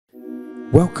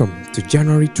Welcome to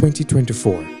January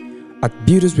 2024. At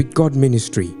Builders with God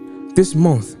Ministry, this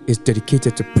month is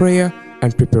dedicated to prayer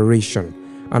and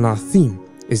preparation, and our theme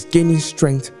is gaining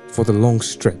strength for the long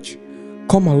stretch.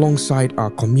 Come alongside our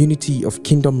community of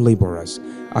kingdom laborers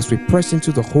as we press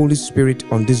into the Holy Spirit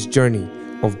on this journey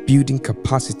of building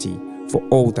capacity for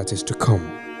all that is to come.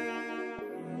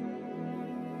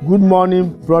 Good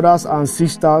morning, brothers and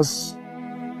sisters.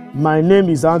 My name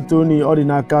is Anthony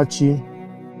Odinakachi.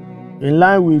 In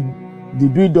line with the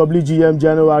BWGM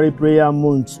January Prayer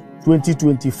Month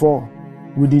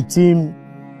 2024 with the theme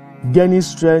Gaining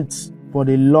Strength for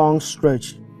the Long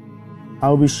Stretch, I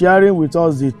will be sharing with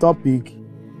us the topic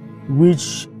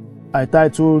which I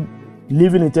titled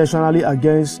Living Intentionally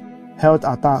Against Health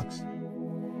Attacks.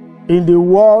 In the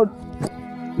world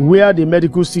where the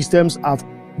medical systems have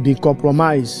been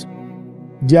compromised,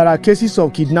 there are cases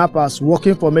of kidnappers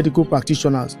working for medical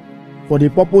practitioners for the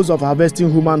purpose of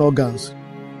harvesting human organs.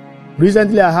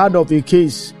 Recently, I heard of a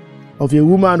case of a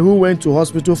woman who went to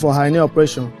hospital for hernia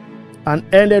operation and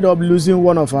ended up losing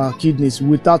one of her kidneys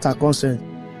without her consent,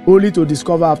 only to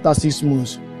discover after 6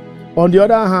 months. On the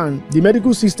other hand, the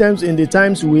medical systems in the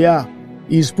times we are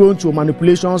is prone to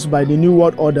manipulations by the New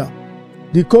World Order.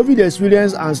 The COVID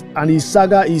experience and its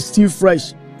saga is still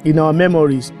fresh in our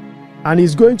memories and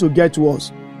is going to get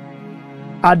worse.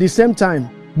 At the same time,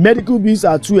 medical bills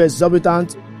are too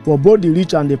exorbitant for both the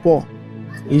rich and the poor.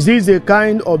 Is this the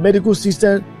kind of medical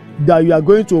system that you are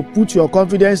going to put your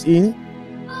confidence in?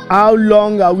 How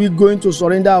long are we going to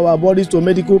surrender our bodies to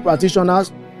medical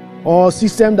practitioners or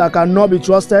systems that cannot be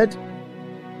trusted?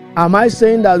 Am I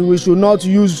saying that we should not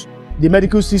use the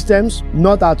medical systems?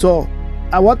 Not at all.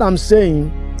 And what I'm saying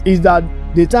is that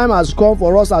the time has come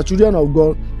for us as children of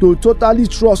God to totally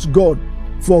trust God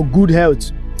for good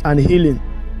health and healing.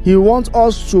 He wants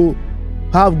us to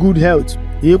have good health.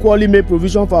 He equally made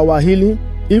provision for our healing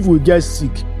if we get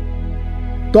sick.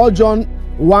 3 John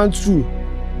 1:2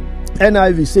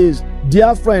 NIV says,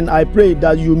 "Dear friend, I pray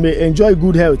that you may enjoy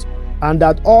good health and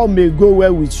that all may go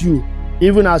well with you,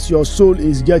 even as your soul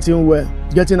is getting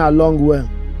along well."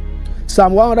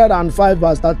 Psalm 105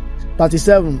 verse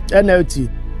 37 NLT,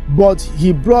 "But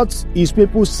he brought his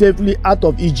people safely out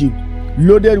of Egypt,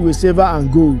 loaded with silver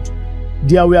and gold.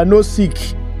 There were no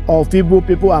sick or feeble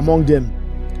people among them."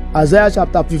 Isaiah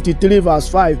chapter 53 verse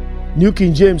 5 New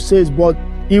King James says, "But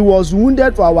he was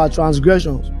wounded for our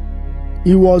transgressions,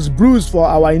 he was bruised for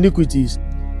our iniquities.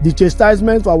 The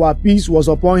chastisement for our peace was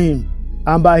upon him,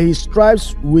 and by his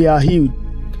stripes we are healed."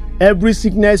 Every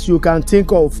sickness you can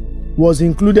think of was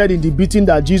included in the beating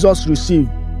that Jesus received.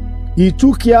 He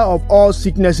took care of all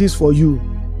sicknesses for you.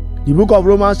 The book of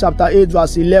Romans chapter 8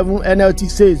 verse 11 NLT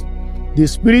says, "The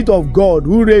Spirit of God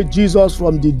who raised Jesus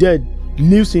from the dead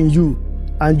lives in you,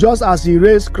 and just as he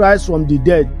raised Christ from the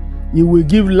dead, he will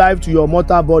give life to your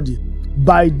mortal body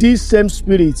by this same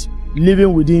Spirit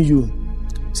living within you."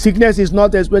 Sickness is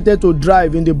not expected to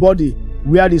thrive in the body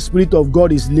where the Spirit of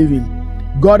God is living.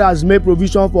 God has made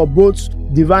provision for both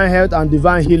divine health and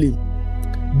divine healing.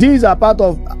 These are part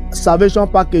of salvation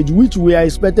package which we are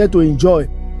expected to enjoy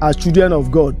as children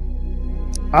of God.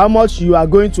 How much you are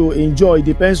going to enjoy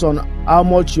depends on how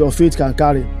much your faith can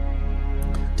carry.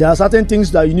 There are certain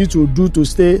things that you need to do to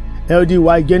stay healthy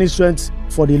while gaining strength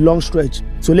for the long stretch.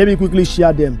 So let me quickly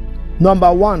share them.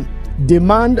 Number 1,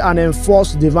 demand and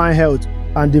enforce divine health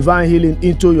and divine healing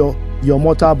into your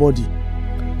mortal body.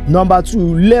 Number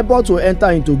 2, labor to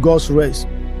enter into God's rest.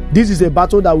 This is a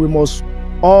battle that we must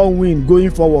all win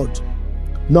going forward.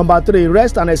 Number 3,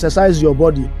 rest and exercise your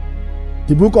body.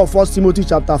 The book of 1 Timothy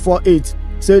chapter 4:8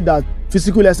 says that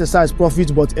physical exercise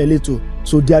profits but a little.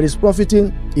 So there is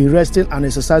profiting in resting and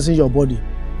exercising your body.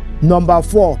 Number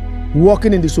 4,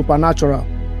 walking in the supernatural.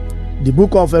 The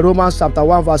book of Romans chapter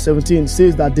 1 verse 17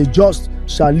 says that the just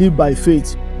shall live by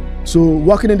faith. So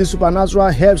walking in the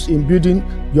supernatural helps in building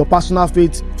your personal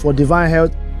faith for divine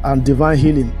health and divine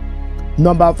healing.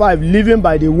 Number 5, living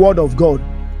by the word of God.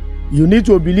 You need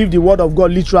to believe the word of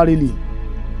God literally.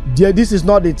 This is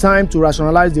not the time to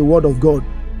rationalize the word of God.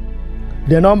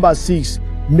 Then number 6,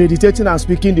 meditating and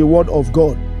speaking the word of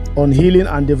God on healing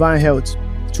and divine health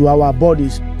to our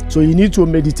bodies. So you need to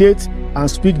meditate and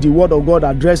speak the word of God,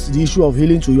 address the issue of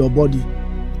healing to your body.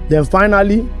 Then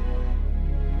finally,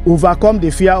 overcome the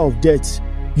fear of death.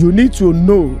 You need to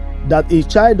know that a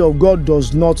child of God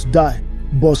does not die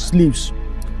but sleeps.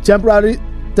 Temporary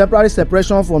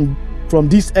separation from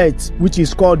this earth, which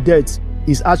is called death,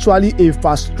 is actually a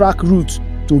fast-track route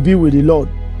to be with the Lord.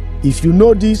 If you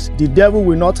know this, the devil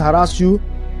will not harass you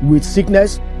with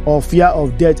sickness or fear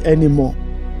of death anymore.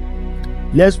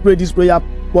 Let's pray this prayer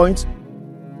point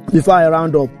before I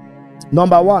round up.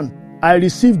 Number 1, I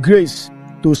receive grace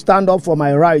to stand up for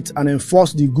my rights and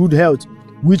enforce the good health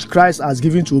which Christ has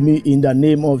given to me in the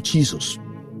name of Jesus.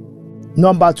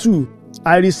 Number 2,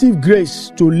 I receive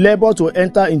grace to labor to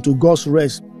enter into God's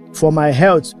rest for my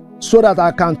health so that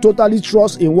I can totally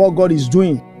trust in what God is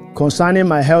doing concerning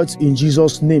my health in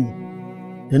Jesus' name.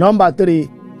 And number 3,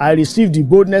 I receive the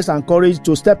boldness and courage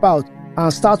to step out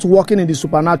and start walking in the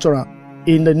supernatural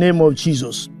in the name of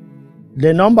Jesus.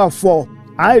 Then number 4,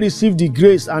 I receive the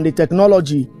grace and the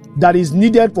technology that is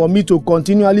needed for me to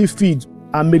continually feed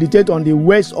and meditate on the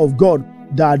words of God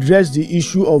that address the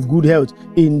issue of good health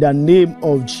in the name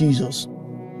of Jesus.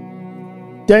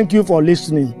 Thank you for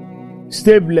listening.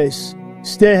 Stay blessed,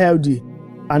 stay healthy,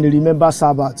 and remember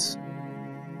Sabbath.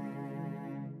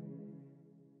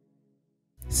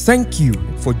 Thank you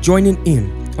for joining in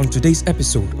on today's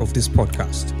episode of this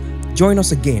podcast. Join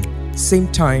us again, same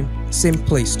time, same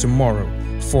place tomorrow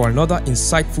for another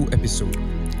insightful episode.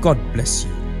 God bless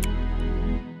you.